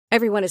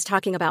Everyone is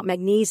talking about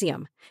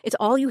magnesium. It's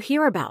all you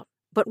hear about.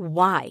 But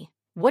why?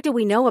 What do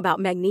we know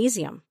about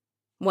magnesium?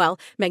 Well,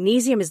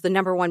 magnesium is the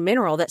number one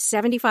mineral that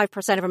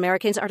 75% of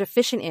Americans are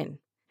deficient in.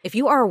 If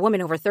you are a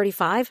woman over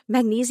 35,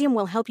 magnesium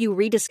will help you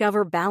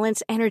rediscover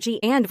balance,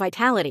 energy, and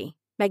vitality.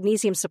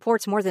 Magnesium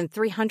supports more than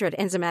 300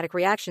 enzymatic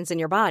reactions in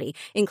your body,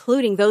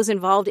 including those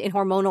involved in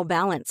hormonal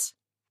balance.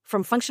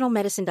 From functional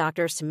medicine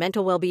doctors to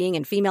mental well-being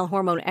and female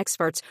hormone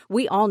experts,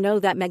 we all know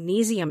that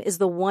magnesium is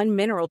the one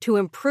mineral to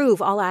improve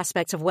all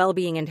aspects of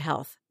well-being and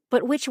health.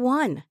 But which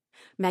one?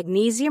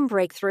 Magnesium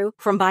Breakthrough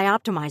from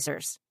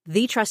Bioptimizers,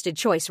 the trusted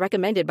choice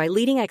recommended by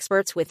leading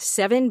experts with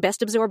 7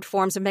 best-absorbed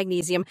forms of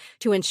magnesium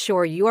to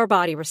ensure your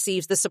body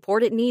receives the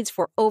support it needs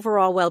for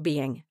overall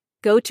well-being.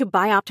 Go to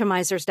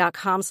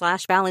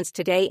bioptimizers.com/balance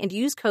today and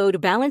use code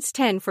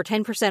BALANCE10 for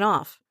 10%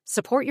 off.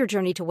 Support your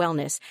journey to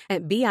wellness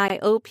at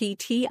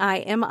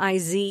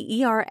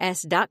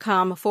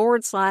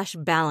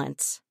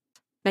bioptimizers.com/balance.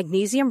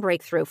 Magnesium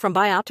Breakthrough from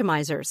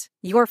Bioptimizers,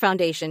 your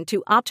foundation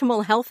to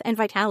optimal health and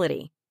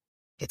vitality.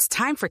 It's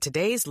time for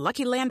today's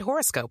Lucky Land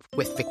horoscope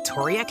with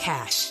Victoria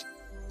Cash.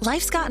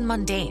 Life's gotten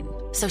mundane,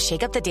 so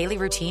shake up the daily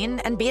routine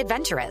and be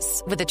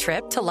adventurous with a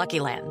trip to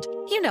Lucky Land.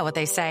 You know what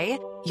they say,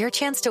 your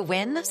chance to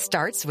win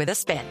starts with a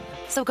spin.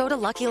 So go to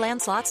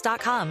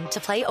LuckyLandSlots.com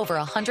to play over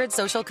 100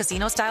 social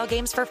casino-style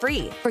games for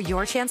free for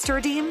your chance to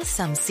redeem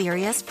some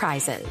serious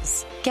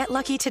prizes. Get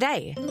lucky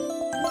today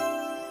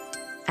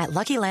at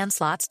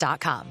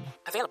LuckyLandSlots.com.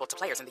 Available to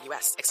players in the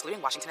U.S.,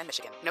 excluding Washington and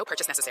Michigan. No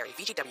purchase necessary.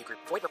 VGW Group.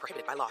 Void where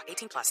prohibited by law.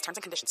 18+. Terms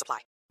and conditions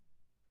apply.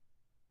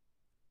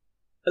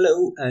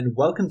 Hello and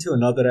welcome to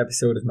another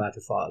episode of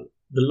Matterfile,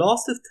 the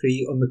last of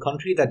 3 on the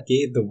country that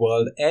gave the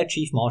world Air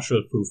Chief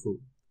Marshal Phu.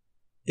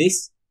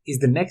 This is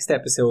the next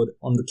episode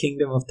on the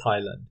Kingdom of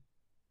Thailand.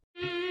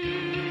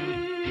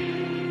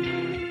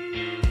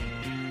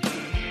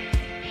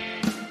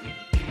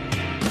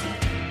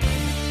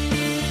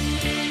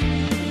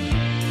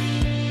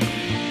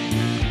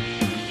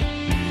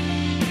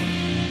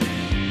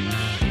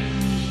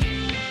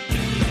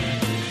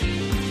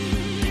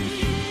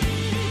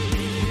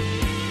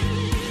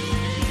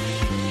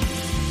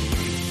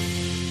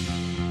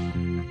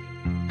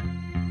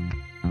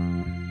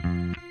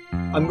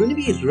 I'm going to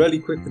be really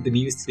quick with the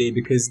news today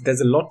because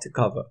there's a lot to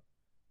cover.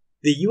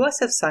 The US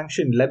have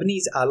sanctioned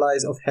Lebanese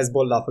allies of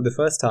Hezbollah for the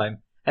first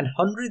time, and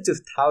hundreds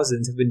of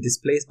thousands have been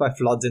displaced by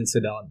floods in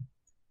Sudan.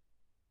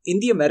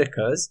 In the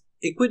Americas,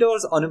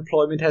 Ecuador's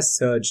unemployment has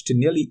surged to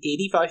nearly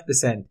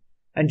 85%,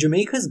 and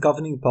Jamaica's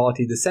governing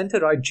party, the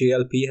centre-right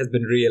JLP, has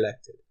been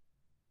re-elected.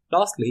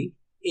 Lastly,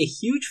 a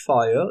huge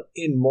fire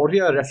in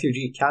Moria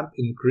refugee camp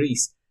in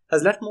Greece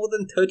has left more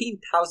than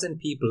 13,000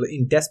 people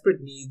in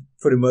desperate need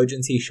for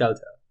emergency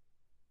shelter.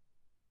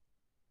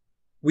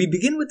 We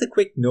begin with a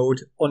quick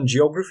note on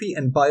geography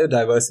and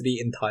biodiversity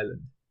in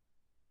Thailand.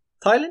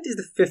 Thailand is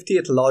the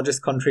 50th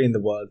largest country in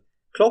the world,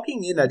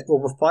 clocking in at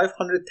over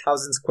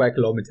 500,000 square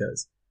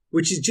kilometers,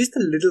 which is just a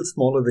little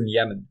smaller than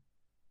Yemen.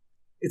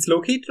 It's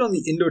located on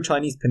the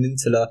Indo-Chinese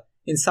peninsula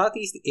in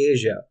Southeast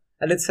Asia,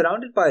 and it's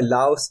surrounded by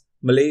Laos,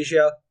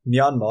 Malaysia,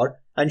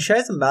 Myanmar, and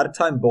shares a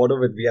maritime border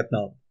with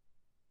Vietnam.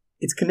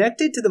 It's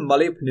connected to the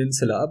Malay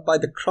Peninsula by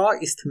the Kra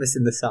Isthmus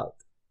in the south.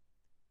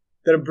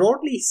 There are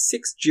broadly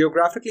 6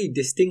 geographically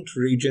distinct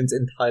regions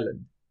in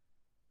Thailand.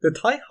 The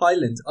Thai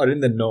Highlands are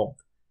in the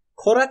north,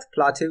 Korat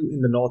Plateau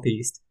in the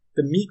northeast,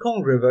 the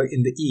Mekong River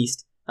in the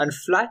east, and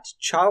flat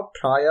Chao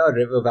Phraya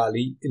River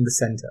Valley in the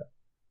center.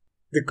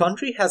 The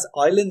country has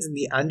islands in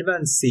the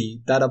Andaman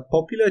Sea that are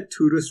popular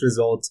tourist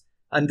resorts,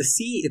 and the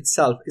sea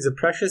itself is a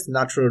precious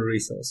natural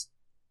resource.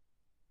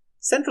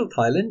 Central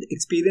Thailand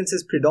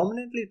experiences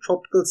predominantly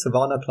tropical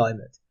savanna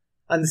climate,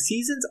 and the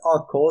seasons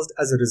are caused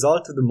as a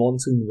result of the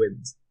monsoon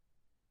winds.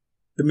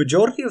 The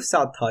majority of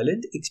South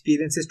Thailand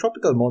experiences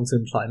tropical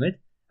monsoon climate,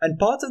 and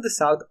parts of the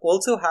south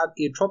also have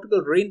a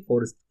tropical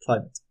rainforest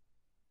climate.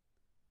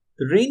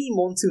 The rainy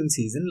monsoon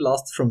season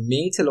lasts from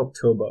May till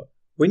October.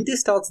 Winter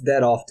starts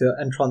thereafter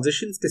and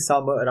transitions to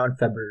summer around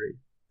February.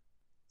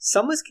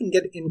 Summers can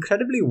get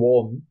incredibly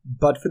warm,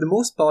 but for the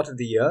most part of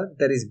the year,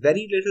 there is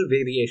very little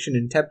variation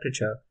in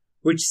temperature,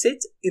 which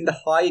sits in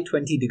the high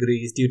 20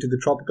 degrees due to the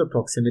tropical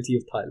proximity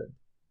of Thailand.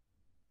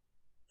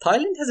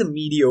 Thailand has a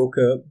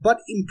mediocre but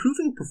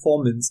improving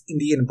performance in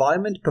the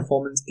Environment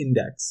Performance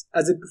Index,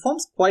 as it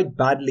performs quite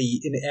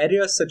badly in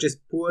areas such as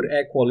poor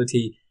air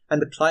quality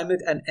and the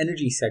climate and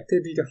energy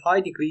sector due to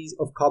high degrees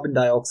of carbon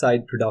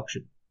dioxide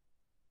production.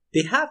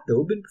 They have,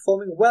 though, been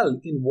performing well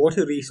in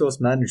water resource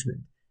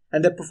management,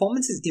 and their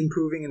performance is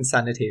improving in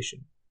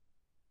sanitation.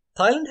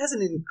 Thailand has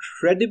an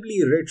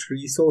incredibly rich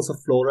resource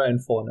of flora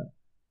and fauna.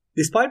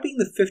 Despite being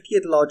the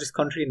 50th largest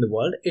country in the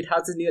world, it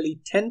houses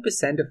nearly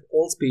 10% of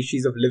all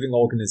species of living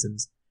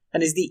organisms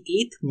and is the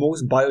 8th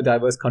most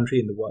biodiverse country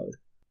in the world.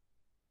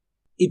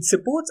 It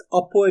supports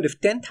upward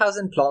of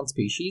 10,000 plant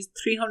species,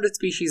 300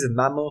 species of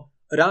mammal,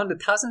 around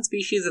 1,000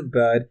 species of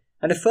bird,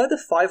 and a further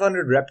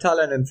 500 reptile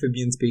and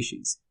amphibian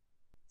species.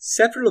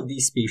 Several of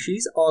these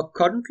species are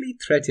currently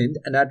threatened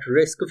and at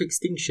risk of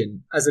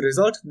extinction as a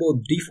result of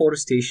both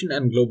deforestation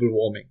and global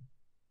warming.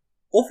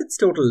 Of its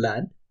total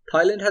land,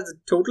 Thailand has a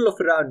total of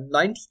around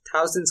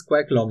 90,000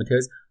 square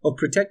kilometers of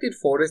protected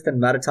forest and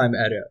maritime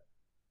area.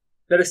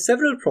 There are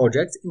several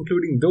projects,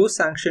 including those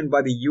sanctioned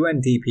by the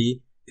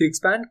UNDP, to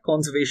expand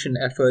conservation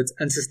efforts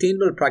and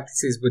sustainable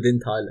practices within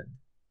Thailand.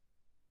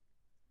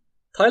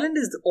 Thailand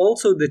is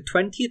also the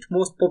 20th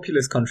most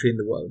populous country in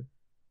the world.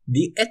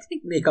 The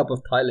ethnic makeup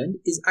of Thailand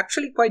is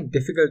actually quite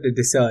difficult to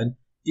discern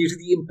due to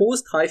the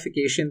imposed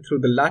Thaification through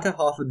the latter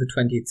half of the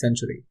 20th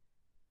century.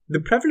 The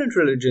prevalent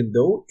religion,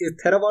 though, is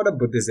Theravada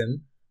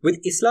Buddhism, with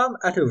Islam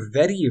at a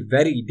very,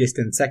 very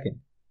distant second.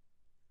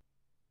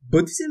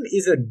 Buddhism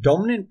is a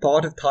dominant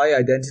part of Thai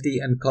identity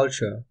and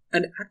culture,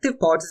 and active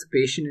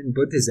participation in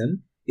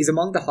Buddhism is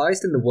among the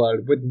highest in the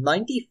world, with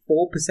 94%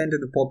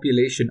 of the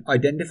population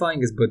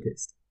identifying as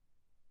Buddhist.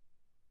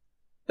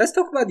 Let's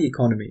talk about the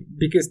economy,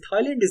 because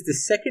Thailand is the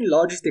second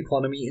largest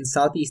economy in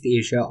Southeast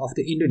Asia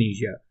after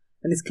Indonesia,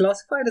 and is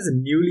classified as a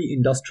newly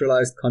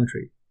industrialized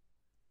country.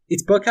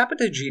 Its per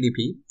capita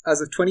GDP,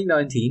 as of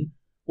 2019,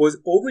 was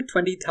over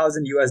 $20,000,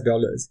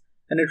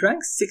 and it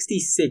ranks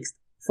 66th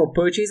for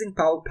purchasing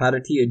power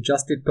parity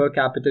adjusted per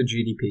capita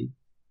GDP.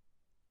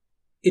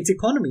 Its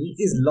economy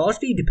is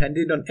largely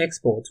dependent on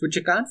exports, which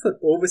account for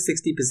over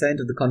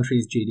 60% of the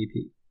country's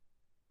GDP.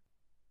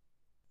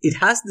 It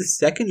has the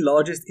second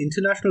largest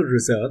international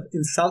reserve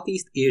in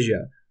Southeast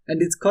Asia, and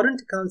its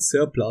current account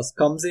surplus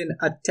comes in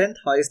at 10th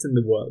highest in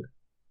the world.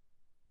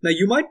 Now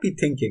you might be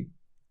thinking,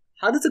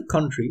 how does a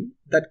country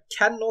that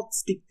cannot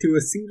stick to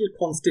a single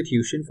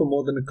constitution for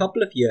more than a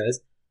couple of years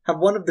have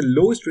one of the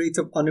lowest rates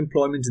of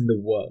unemployment in the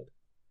world?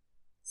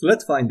 So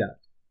let's find out.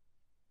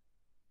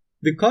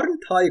 The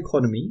current Thai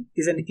economy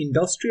is an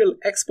industrial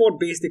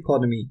export-based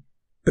economy,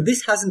 but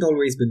this hasn't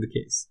always been the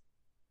case.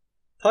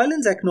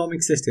 Thailand's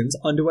economic systems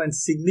underwent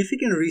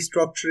significant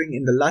restructuring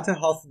in the latter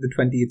half of the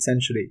 20th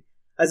century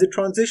as it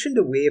transitioned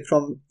away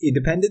from a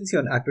dependency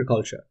on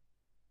agriculture.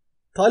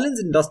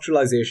 Thailand's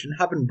industrialization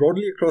happened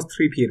broadly across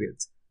three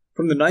periods,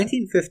 from the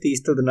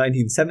 1950s till the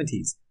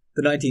 1970s,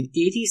 the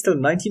 1980s till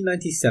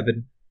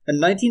 1997,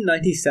 and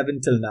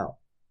 1997 till now.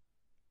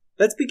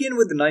 Let's begin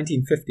with the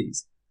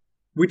 1950s,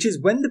 which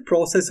is when the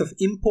process of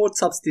import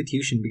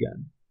substitution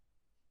began.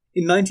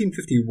 In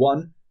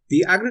 1951,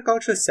 the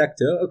agriculture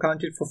sector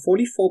accounted for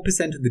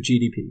 44% of the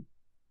GDP.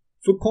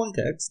 For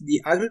context, the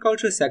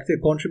agriculture sector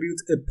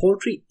contributes a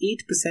paltry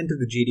 8% of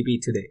the GDP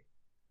today.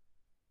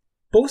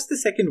 Post the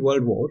Second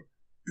World War,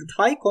 the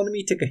Thai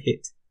economy took a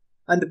hit,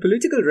 and the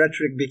political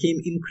rhetoric became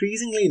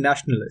increasingly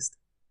nationalist.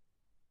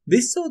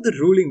 This saw the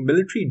ruling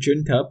military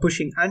junta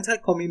pushing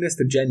anti-communist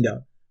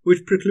agenda,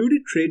 which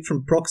precluded trade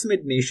from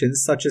proximate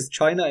nations such as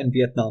China and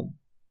Vietnam.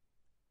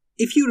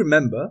 If you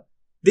remember,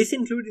 this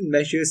included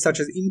measures such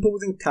as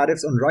imposing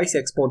tariffs on rice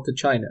export to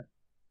China.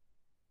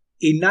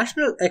 A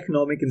national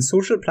economic and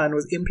social plan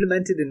was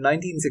implemented in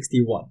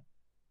 1961.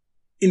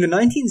 In the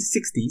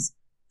 1960s,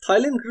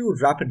 Thailand grew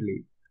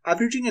rapidly,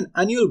 averaging an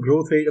annual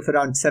growth rate of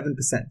around 7%.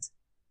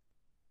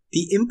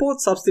 The import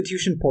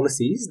substitution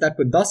policies that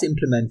were thus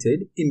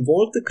implemented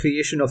involved the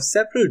creation of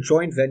several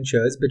joint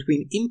ventures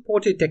between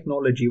imported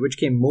technology, which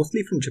came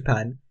mostly from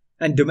Japan,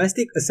 and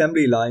domestic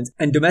assembly lines.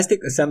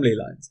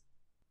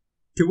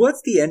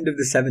 Towards the end of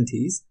the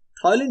 70s,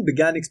 Thailand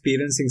began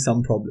experiencing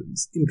some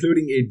problems,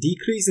 including a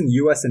decrease in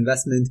US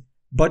investment,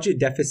 budget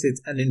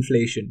deficits, and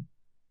inflation.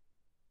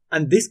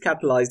 And this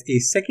catalyzed a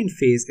second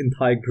phase in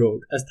Thai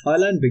growth as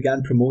Thailand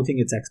began promoting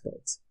its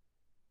exports.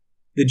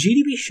 The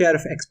GDP share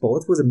of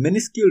exports was a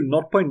minuscule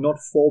 0.04%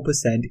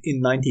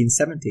 in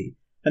 1970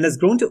 and has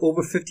grown to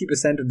over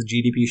 50% of the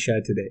GDP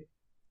share today.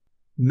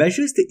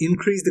 Measures to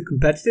increase the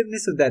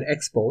competitiveness of their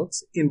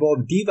exports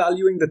involved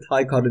devaluing the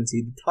Thai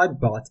currency, the Thai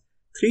baht,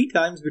 3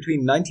 times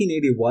between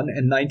 1981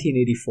 and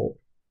 1984.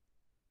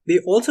 They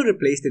also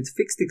replaced its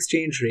fixed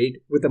exchange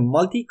rate with a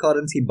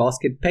multi-currency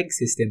basket peg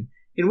system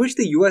in which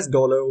the US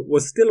dollar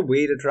was still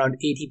weighed at around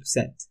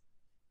 80%.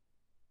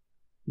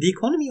 The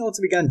economy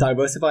also began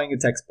diversifying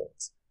its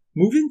exports,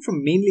 moving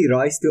from mainly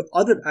rice to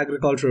other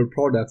agricultural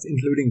products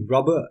including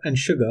rubber and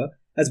sugar,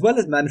 as well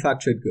as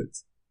manufactured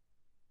goods.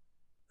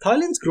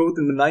 Thailand's growth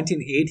in the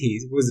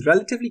 1980s was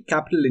relatively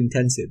capital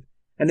intensive,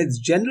 and its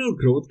general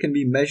growth can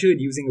be measured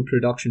using a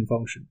production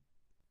function.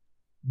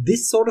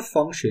 This sort of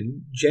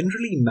function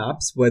generally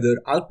maps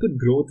whether output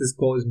growth is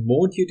caused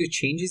more due to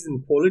changes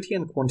in quality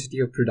and quantity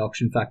of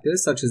production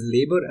factors such as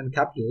labor and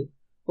capital,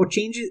 or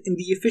changes in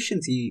the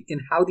efficiency in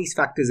how these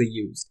factors are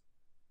used.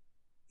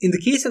 In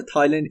the case of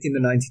Thailand in the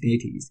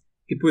 1980s,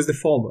 it was the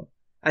former,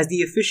 as the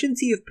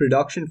efficiency of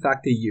production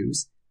factor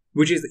use,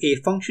 which is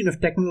a function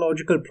of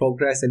technological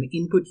progress and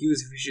input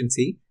use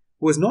efficiency,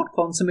 was not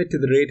consummate to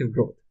the rate of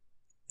growth.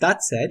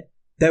 That said,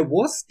 there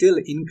was still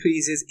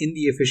increases in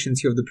the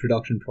efficiency of the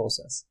production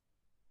process.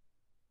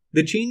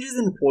 The changes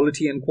in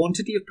quality and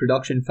quantity of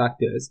production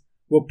factors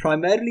were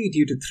primarily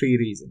due to 3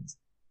 reasons.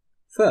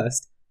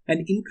 First,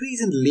 an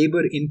increase in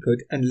labor input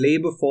and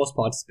labor force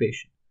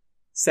participation.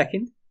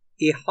 Second,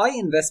 a high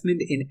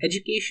investment in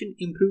education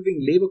improving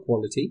labor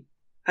quality.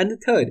 And the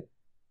third,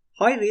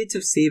 high rates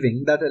of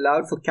saving that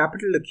allowed for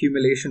capital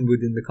accumulation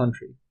within the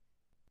country.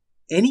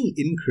 any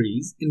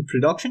increase in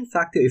production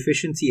factor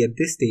efficiency at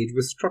this stage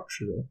was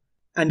structural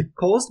and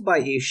caused by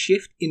a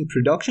shift in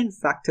production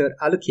factor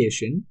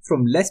allocation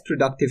from less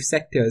productive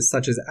sectors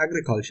such as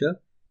agriculture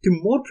to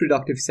more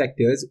productive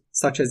sectors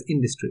such as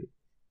industry.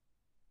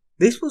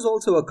 This was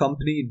also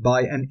accompanied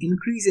by an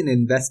increase in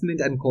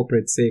investment and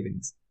corporate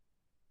savings.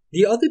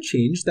 The other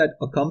change that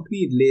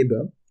accompanied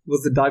labour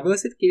was the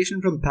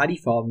diversification from paddy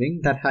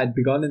farming that had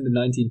begun in the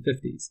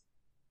 1950s.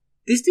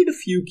 This did a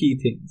few key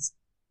things.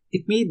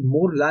 It made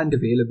more land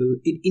available,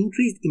 it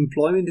increased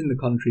employment in the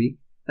country,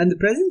 and the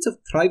presence of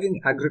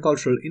thriving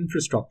agricultural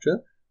infrastructure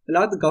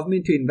allowed the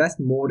government to invest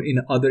more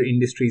in other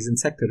industries and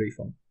sector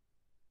reform.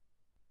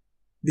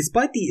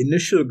 Despite the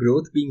initial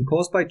growth being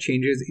caused by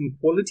changes in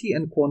quality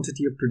and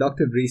quantity of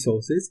productive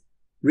resources,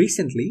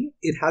 recently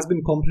it has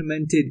been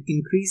complemented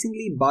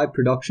increasingly by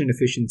production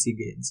efficiency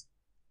gains.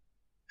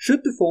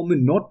 Should the former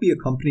not be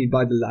accompanied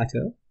by the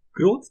latter,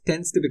 growth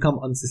tends to become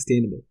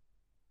unsustainable.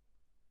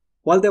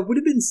 While there would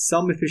have been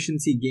some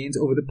efficiency gains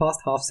over the past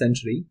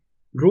half-century,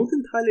 growth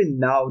in Thailand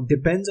now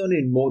depends on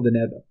it more than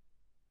ever.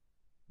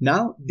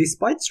 Now,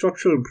 despite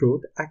structural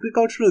growth,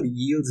 agricultural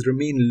yields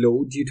remain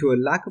low due to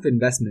a lack of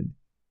investment.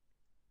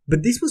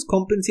 But this was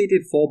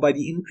compensated for by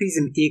the increase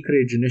in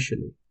acreage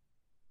initially.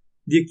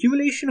 The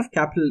accumulation of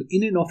capital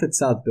in and of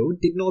itself, though,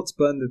 did not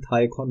spurn the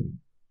Thai economy.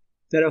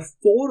 There are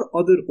 4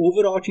 other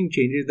overarching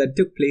changes that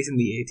took place in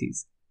the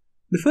 80s.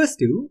 The first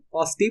two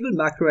are stable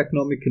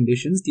macroeconomic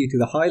conditions due to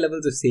the high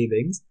levels of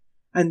savings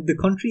and the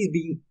countries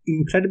being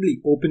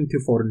incredibly open to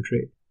foreign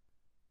trade.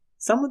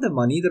 Some of the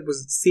money that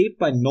was saved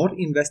by not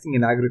investing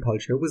in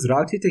agriculture was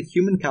routed to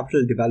human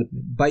capital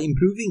development by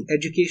improving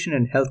education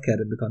and healthcare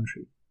in the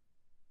country.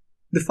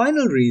 The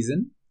final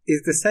reason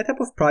is the setup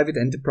of private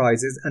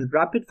enterprises and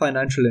rapid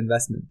financial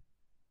investment.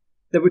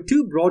 There were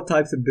 2 broad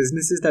types of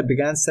businesses that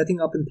began setting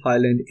up in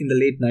Thailand in the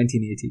late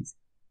 1980s.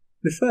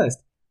 The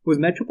first was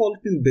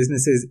metropolitan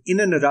businesses in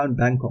and around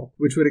Bangkok,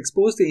 which were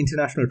exposed to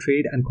international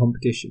trade and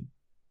competition.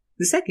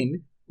 The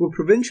second were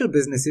provincial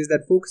businesses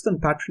that focused on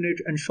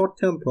patronage and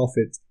short-term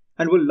profits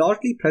and were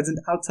largely present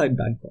outside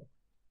Bangkok.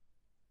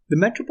 The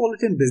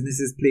metropolitan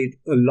businesses played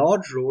a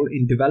large role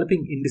in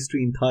developing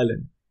industry in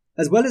Thailand,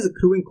 as well as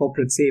accruing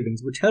corporate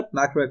savings, which helped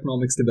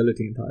macroeconomic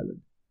stability in Thailand.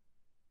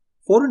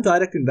 Foreign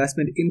direct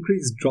investment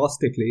increased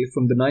drastically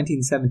from the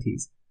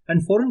 1970s,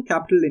 and foreign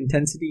capital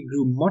intensity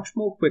grew much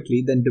more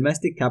quickly than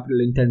domestic capital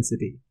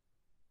intensity.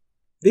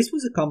 This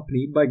was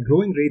accompanied by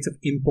growing rates of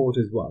import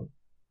as well.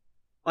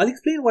 I'll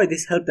explain why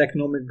this helped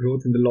economic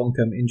growth in the long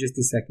term in just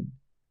a second.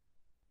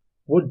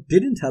 What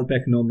didn't help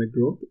economic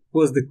growth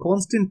was the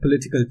constant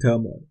political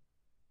turmoil.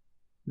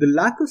 The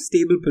lack of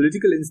stable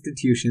political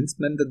institutions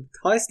meant that the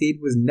Thai state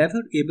was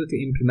never able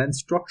to implement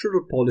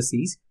structural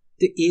policies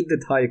to aid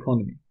the Thai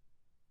economy.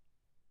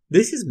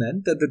 This has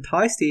meant that the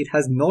Thai state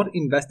has not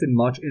invested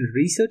much in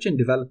research and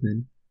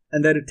development,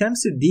 and their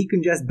attempts to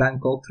decongest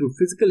Bangkok through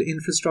physical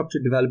infrastructure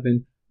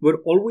development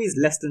were always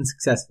less than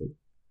successful.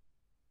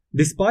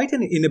 Despite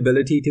an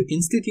inability to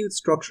institute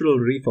structural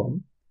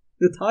reform,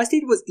 the Thai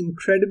state was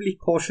incredibly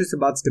cautious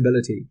about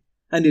stability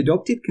and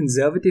adopted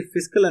conservative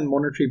fiscal and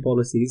monetary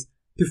policies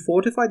to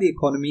fortify the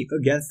economy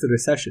against the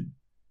recession.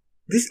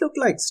 This looked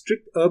like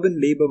strict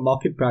urban labour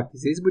market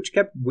practices which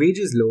kept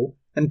wages low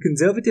and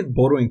conservative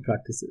borrowing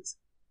practices.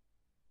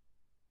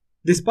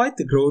 Despite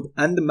the growth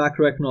and the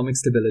macroeconomic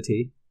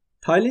stability,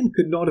 Thailand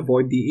could not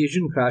avoid the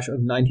Asian crash of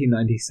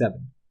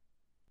 1997.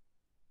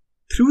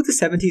 Through the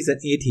 70s and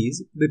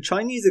 80s, the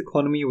Chinese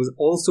economy was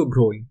also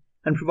growing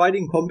and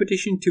providing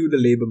competition to the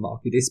labour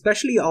market,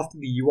 especially after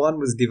the yuan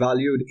was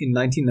devalued in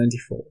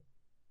 1994.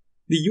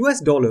 The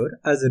US dollar,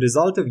 as a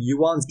result of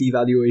yuan's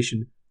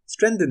devaluation,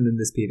 strengthened in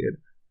this period,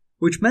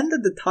 which meant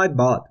that the Thai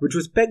baht, which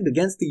was pegged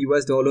against the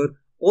US dollar,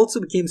 also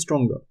became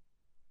stronger.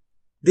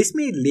 This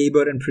made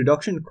labour and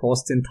production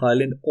costs in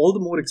Thailand all the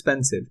more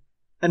expensive,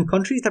 and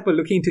countries that were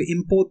looking to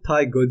import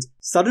Thai goods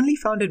suddenly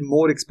found it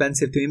more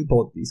expensive to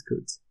import these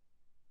goods.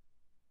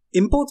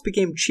 Imports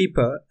became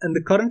cheaper and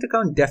the current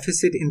account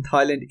deficit in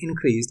Thailand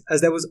increased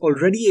as there was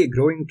already a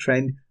growing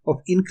trend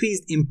of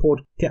increased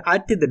import to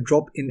add to the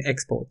drop in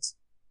exports.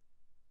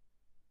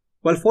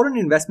 While foreign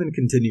investment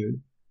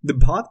continued, the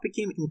baht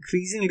became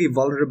increasingly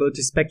vulnerable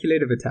to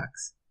speculative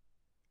attacks.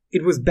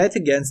 It was bet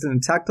against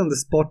and attacked on the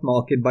spot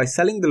market by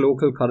selling the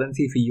local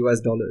currency for US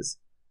dollars.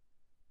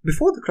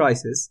 Before the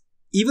crisis,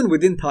 even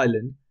within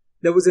Thailand,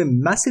 there was a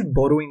massive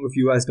borrowing of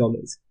US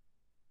dollars.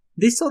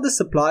 This saw the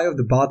supply of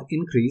the baht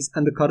increase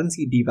and the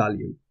currency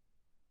devalue.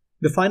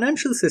 The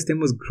financial system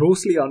was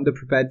grossly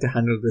underprepared to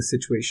handle this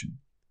situation.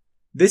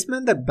 This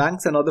meant that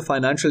banks and other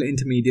financial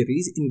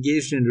intermediaries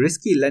engaged in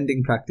risky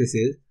lending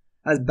practices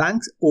as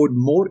banks owed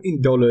more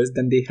in dollars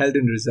than they held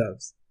in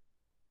reserves.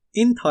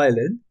 In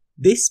Thailand,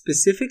 this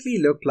specifically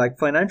looked like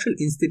financial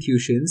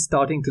institutions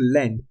starting to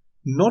lend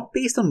not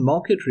based on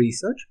market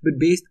research but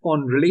based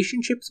on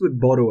relationships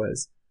with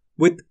borrowers,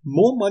 with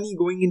more money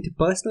going into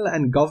personal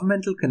and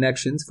governmental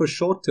connections for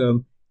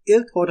short-term,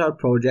 ill-thought-out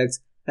projects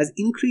as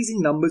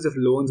increasing numbers of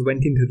loans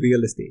went into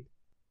real estate.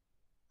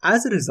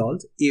 As a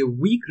result, a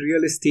weak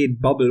real estate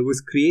bubble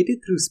was created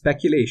through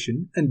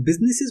speculation, and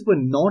businesses were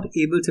not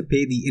able to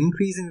pay the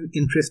increasing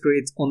interest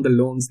rates on the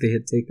loans they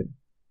had taken.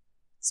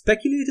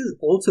 Speculators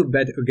also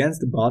bet against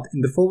the baht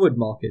in the forward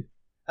market,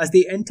 as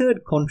they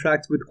entered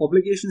contracts with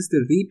obligations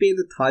to repay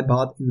the Thai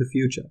baht in the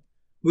future,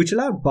 which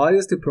allowed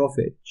buyers to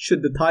profit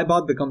should the Thai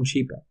baht become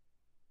cheaper.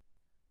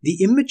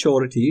 The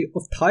immaturity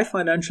of Thai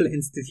financial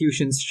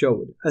institutions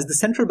showed as the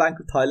Central Bank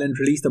of Thailand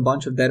released a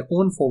bunch of their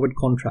own forward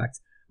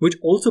contracts, which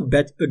also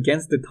bet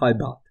against the Thai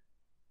baht.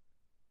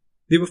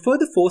 They were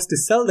further forced to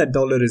sell their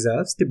dollar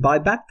reserves to buy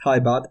back Thai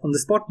baht on the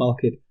spot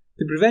market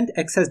to prevent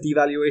excess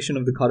devaluation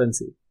of the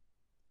currency.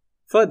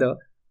 Further,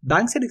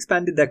 banks had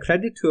expanded their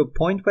credit to a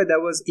point where there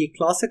was a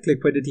classic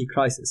liquidity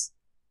crisis.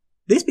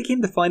 This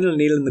became the final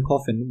nail in the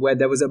coffin, where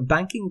there was a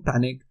banking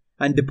panic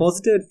and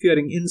depositors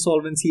fearing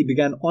insolvency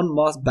began en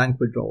masse bank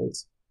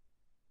withdrawals.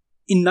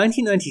 In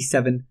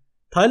 1997,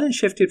 Thailand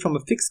shifted from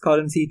a fixed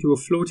currency to a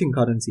floating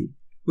currency,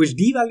 which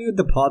devalued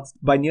the baht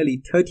by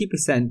nearly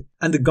 30%,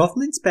 and the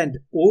government spent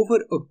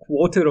over a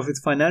quarter of its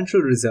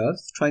financial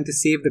reserves trying to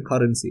save the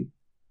currency.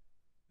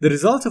 The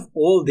result of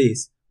all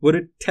this were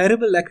a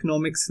terrible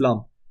economic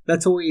slump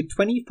that saw a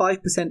 25%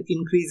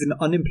 increase in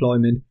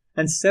unemployment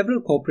and several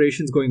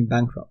corporations going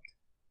bankrupt.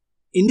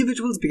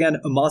 Individuals began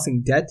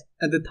amassing debt,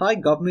 and the Thai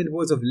government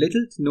was of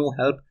little to no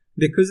help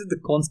because of the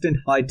constant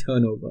high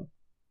turnover.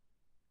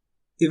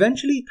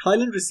 Eventually,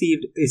 Thailand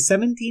received a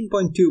 $17.2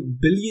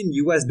 billion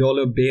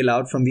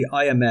bailout from the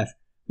IMF,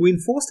 who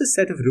enforced a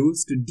set of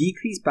rules to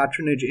decrease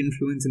patronage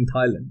influence in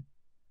Thailand.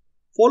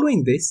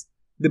 Following this,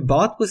 the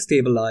baht was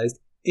stabilized,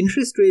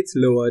 interest rates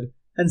lowered,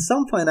 and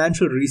some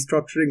financial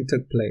restructuring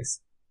took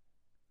place.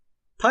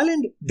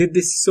 Thailand did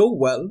this so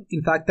well,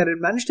 in fact, that it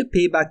managed to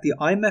pay back the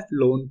IMF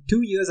loan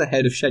 2 years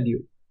ahead of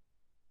schedule.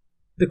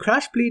 The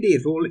crash played a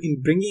role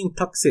in bringing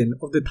Thaksin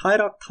of the Thai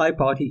Rak Thai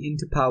Party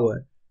into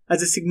power,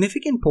 as a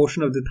significant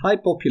portion of the Thai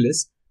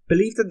populace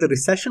believed that the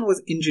recession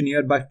was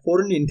engineered by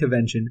foreign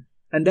intervention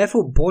and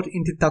therefore bought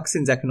into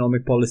Thaksin's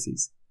economic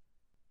policies.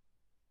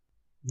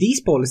 These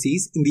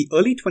policies in the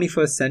early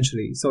 21st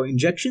century saw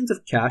injections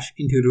of cash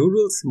into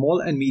rural small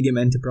and medium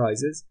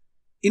enterprises,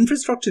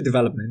 infrastructure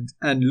development,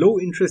 and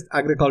low-interest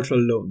agricultural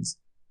loans.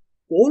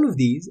 All of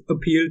these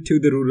appealed to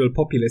the rural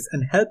populace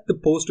and helped the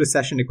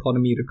post-recession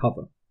economy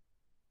recover.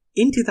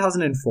 In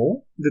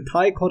 2004, the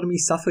Thai economy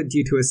suffered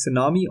due to a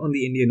tsunami on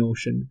the Indian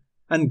Ocean,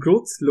 and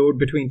growth slowed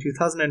between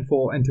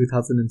 2004 and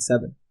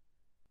 2007.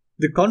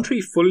 The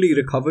country fully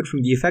recovered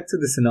from the effects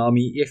of the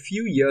tsunami a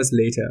few years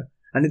later,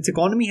 and its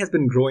economy has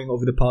been growing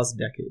over the past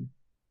decade.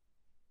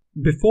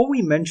 Before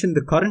we mention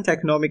the current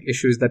economic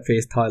issues that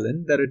face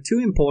Thailand, there are two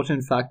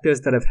important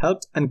factors that have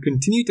helped and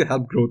continue to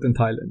help growth in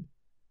Thailand.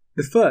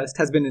 The first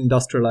has been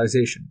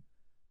industrialization,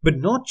 but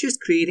not just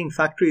creating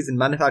factories and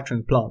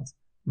manufacturing plants,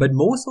 but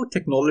more so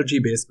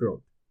technology-based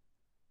growth.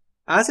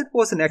 As it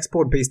was an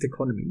export-based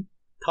economy,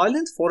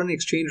 Thailand's foreign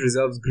exchange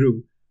reserves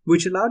grew,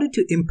 which allowed it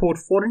to import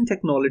foreign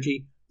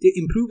technology to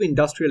improve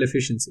industrial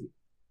efficiency.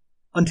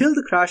 Until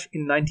the crash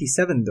in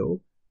 1997,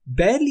 though,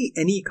 barely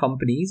any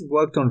companies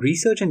worked on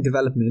research and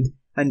development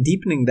and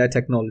deepening their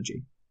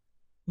technology.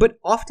 But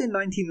after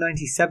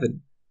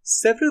 1997,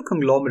 several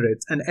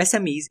conglomerates and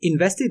SMEs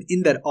invested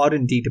in their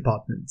R&D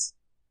departments.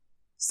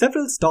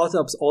 Several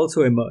startups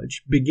also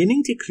emerged,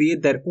 beginning to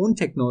create their own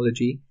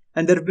technology,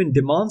 and there have been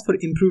demands for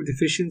improved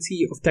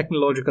efficiency of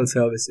technological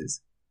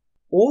services.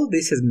 All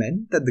this has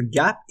meant that the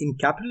gap in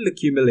capital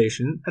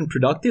accumulation and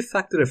productive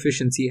factor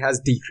efficiency has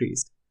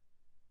decreased.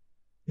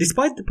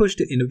 Despite the push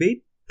to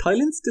innovate,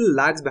 Thailand still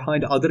lags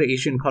behind other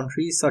Asian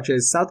countries such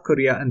as South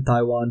Korea and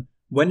Taiwan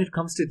when it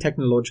comes to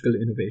technological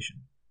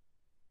innovation.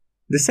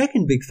 The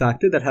second big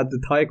factor that helped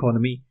the Thai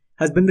economy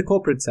has been the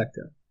corporate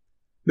sector.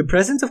 The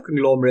presence of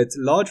conglomerates,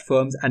 large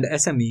firms, and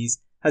SMEs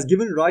has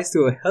given rise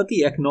to a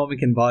healthy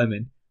economic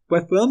environment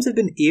where firms have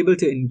been able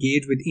to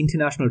engage with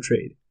international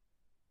trade.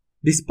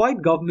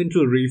 Despite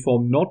governmental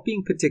reform not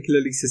being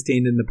particularly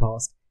sustained in the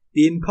past,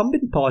 the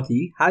incumbent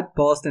party had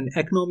passed an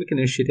economic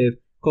initiative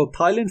called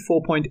Thailand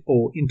 4.0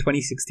 in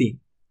 2016.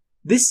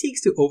 This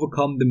seeks to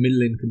overcome the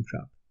middle income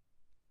trap.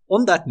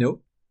 On that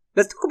note,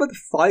 let's talk about the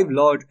 5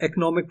 large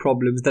economic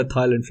problems that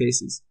Thailand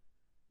faces.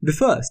 The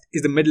first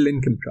is the middle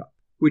income trap,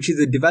 which is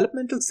a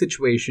developmental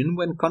situation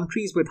when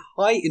countries with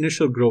high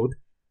initial growth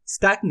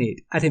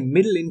stagnate at a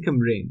middle income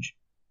range.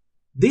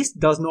 This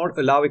does not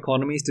allow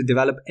economies to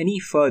develop any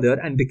further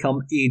and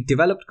become a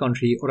developed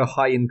country or a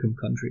high-income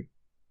country.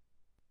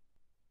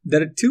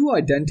 There are 2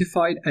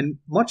 identified and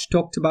much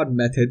talked about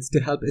methods to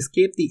help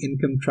escape the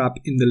income trap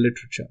in the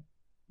literature.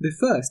 The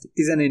first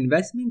is an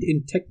investment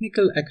in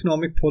technical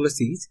economic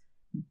policies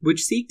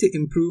which seek to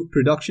improve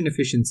production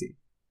efficiency.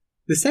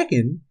 The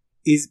second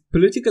is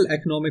political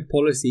economic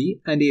policy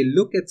and a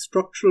look at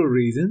structural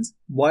reasons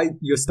why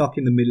you're stuck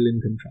in the middle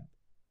income trap.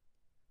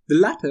 The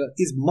latter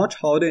is much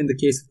harder in the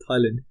case of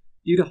Thailand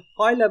due to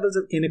high levels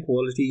of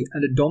inequality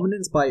and a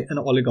dominance by an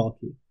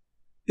oligarchy.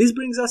 This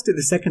brings us to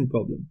the second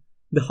problem,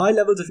 the high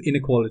levels of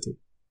inequality.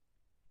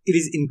 It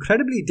is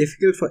incredibly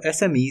difficult for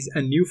SMEs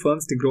and new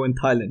firms to grow in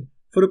Thailand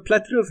for a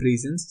plethora of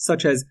reasons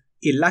such as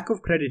a lack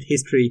of credit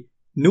history,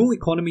 no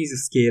economies of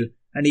scale,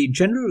 and a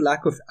general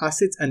lack of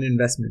assets and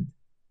investment.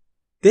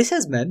 This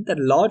has meant that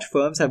large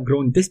firms have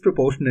grown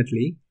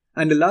disproportionately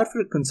and allowed for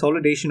a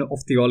consolidation of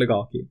the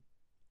oligarchy.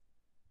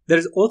 There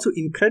is also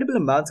incredible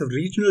amounts of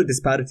regional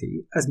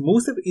disparity as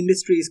most of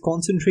industry is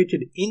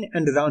concentrated in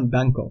and around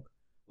Bangkok,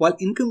 while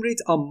income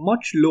rates are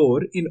much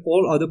lower in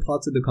all other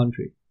parts of the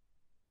country.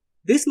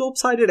 This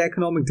lopsided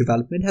economic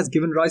development has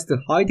given rise to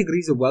high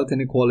degrees of wealth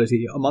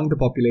inequality among the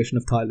population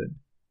of Thailand.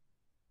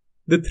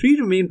 The three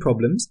main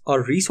problems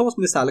are resource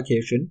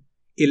misallocation,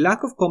 a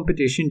lack of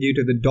competition due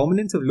to the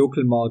dominance of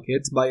local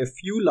markets by a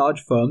few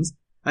large firms,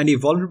 and a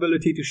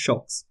vulnerability to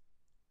shocks.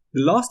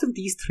 The last of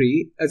these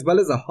three, as well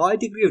as a high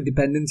degree of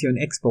dependency on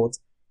exports,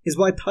 is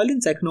why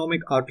Thailand's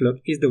economic outlook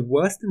is the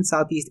worst in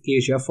Southeast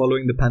Asia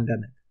following the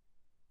pandemic.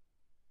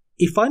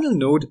 A final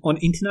note on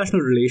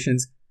international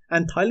relations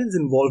and Thailand's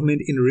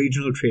involvement in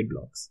regional trade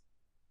blocs.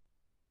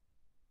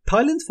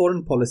 Thailand's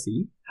foreign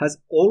policy has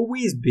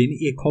always been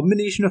a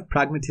combination of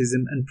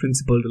pragmatism and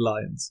principled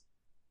alliance.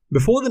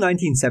 Before the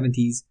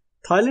 1970s,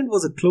 Thailand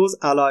was a close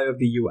ally of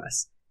the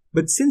US,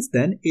 but since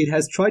then it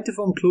has tried to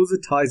form closer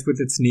ties with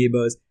its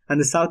neighbours and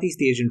the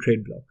Southeast Asian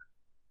trade bloc.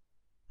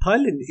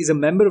 Thailand is a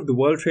member of the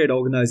World Trade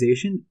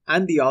Organization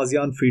and the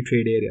ASEAN Free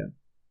Trade Area.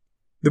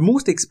 The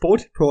most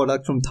exported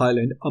products from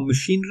Thailand are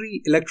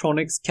machinery,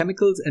 electronics,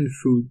 chemicals and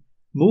food,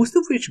 most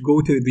of which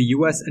go to the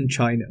US and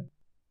China.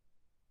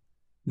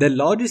 Their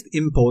largest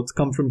imports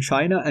come from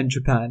China and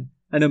Japan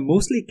and are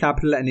mostly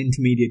capital and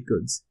intermediate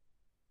goods.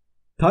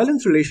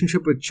 Thailand's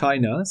relationship with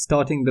China,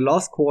 starting the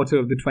last quarter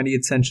of the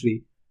 20th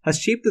century, has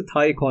shaped the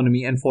Thai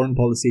economy and foreign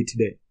policy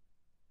today.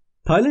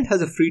 Thailand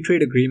has a free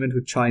trade agreement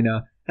with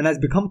China and has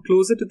become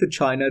closer to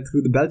China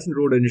through the Belt and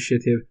Road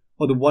Initiative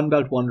or the One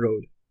Belt One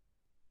Road.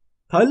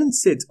 Thailand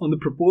sits on the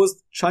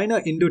proposed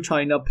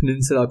China-Indochina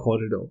Peninsula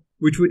Corridor,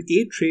 which would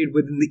aid trade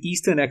within the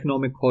Eastern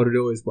Economic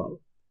Corridor as well.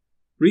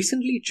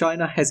 Recently,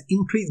 China has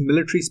increased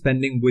military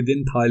spending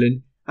within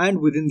Thailand and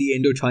within the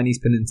Indo-Chinese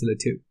Peninsula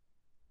too.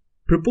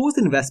 Proposed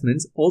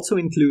investments also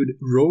include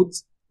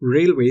roads,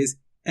 railways,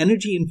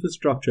 energy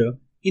infrastructure,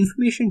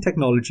 information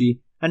technology,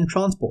 and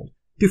transport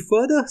to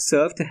further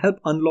serve to help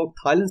unlock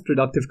Thailand's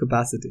productive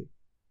capacity.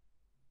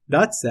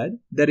 That said,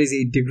 there is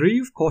a degree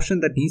of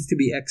caution that needs to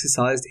be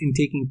exercised in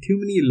taking too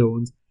many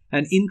loans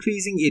and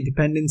increasing a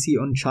dependency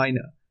on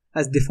China,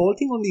 as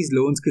defaulting on these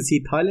loans could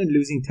see Thailand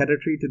losing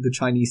territory to the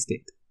Chinese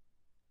state.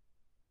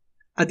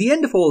 At the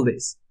end of all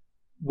this,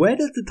 where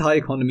does the Thai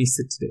economy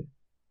sit today?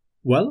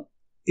 Well,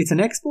 it's an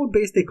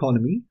export-based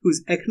economy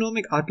whose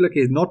economic outlook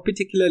is not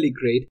particularly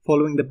great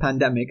following the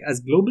pandemic as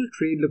global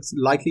trade looks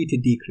likely to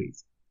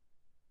decrease.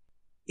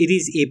 It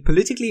is a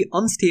politically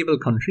unstable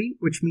country,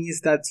 which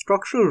means that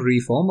structural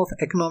reform of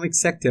economic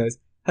sectors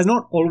has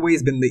not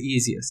always been the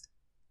easiest.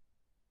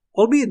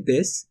 Albeit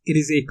this, it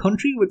is a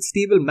country with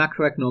stable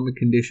macroeconomic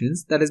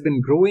conditions that has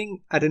been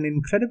growing at an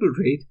incredible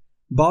rate,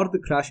 bar the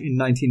crash in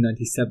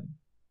 1997.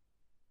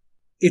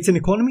 It's an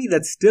economy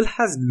that still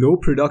has low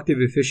productive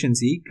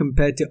efficiency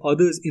compared to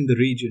others in the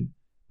region,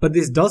 but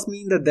this does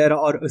mean that there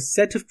are a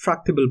set of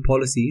tractable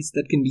policies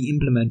that can be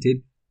implemented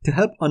to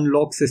help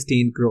unlock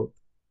sustained growth.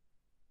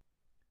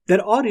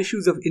 There are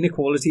issues of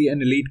inequality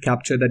and elite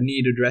capture that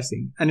need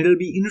addressing, and it'll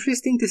be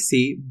interesting to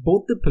see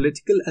both the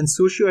political and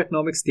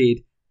socio-economic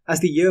state as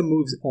the year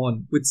moves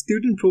on, with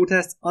student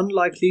protests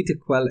unlikely to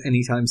quell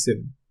anytime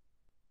soon.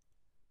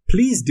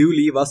 Please do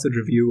leave us a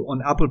review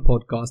on Apple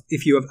Podcast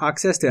if you have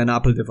access to an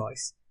Apple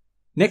device.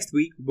 Next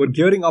week, we're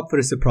gearing up for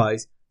a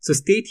surprise, so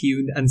stay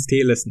tuned and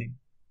stay listening.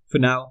 For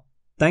now,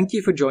 thank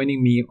you for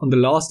joining me on the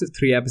last of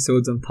 3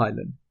 episodes on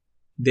Thailand.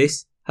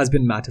 This has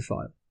been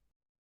Matterfile.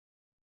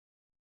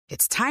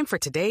 It's time for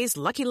today's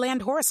Lucky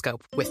Land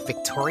horoscope with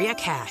Victoria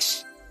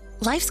Cash.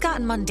 Life's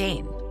gotten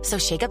mundane, so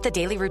shake up the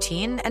daily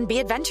routine and be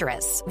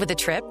adventurous with a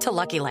trip to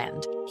Lucky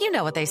Land. You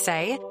know what they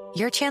say,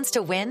 your chance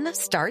to win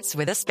starts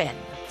with a spin.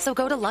 So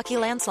go to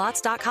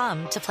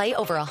LuckyLandSlots.com to play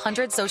over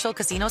 100 social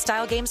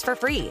casino-style games for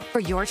free for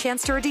your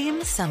chance to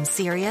redeem some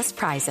serious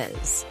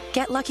prizes.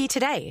 Get lucky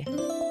today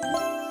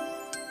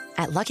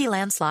at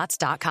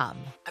LuckyLandSlots.com.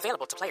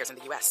 Available to players in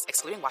the U.S.,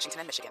 excluding Washington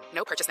and Michigan.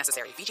 No purchase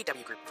necessary.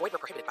 VGW Group. Void where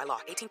prohibited by law.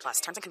 18+.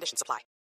 Terms and conditions apply.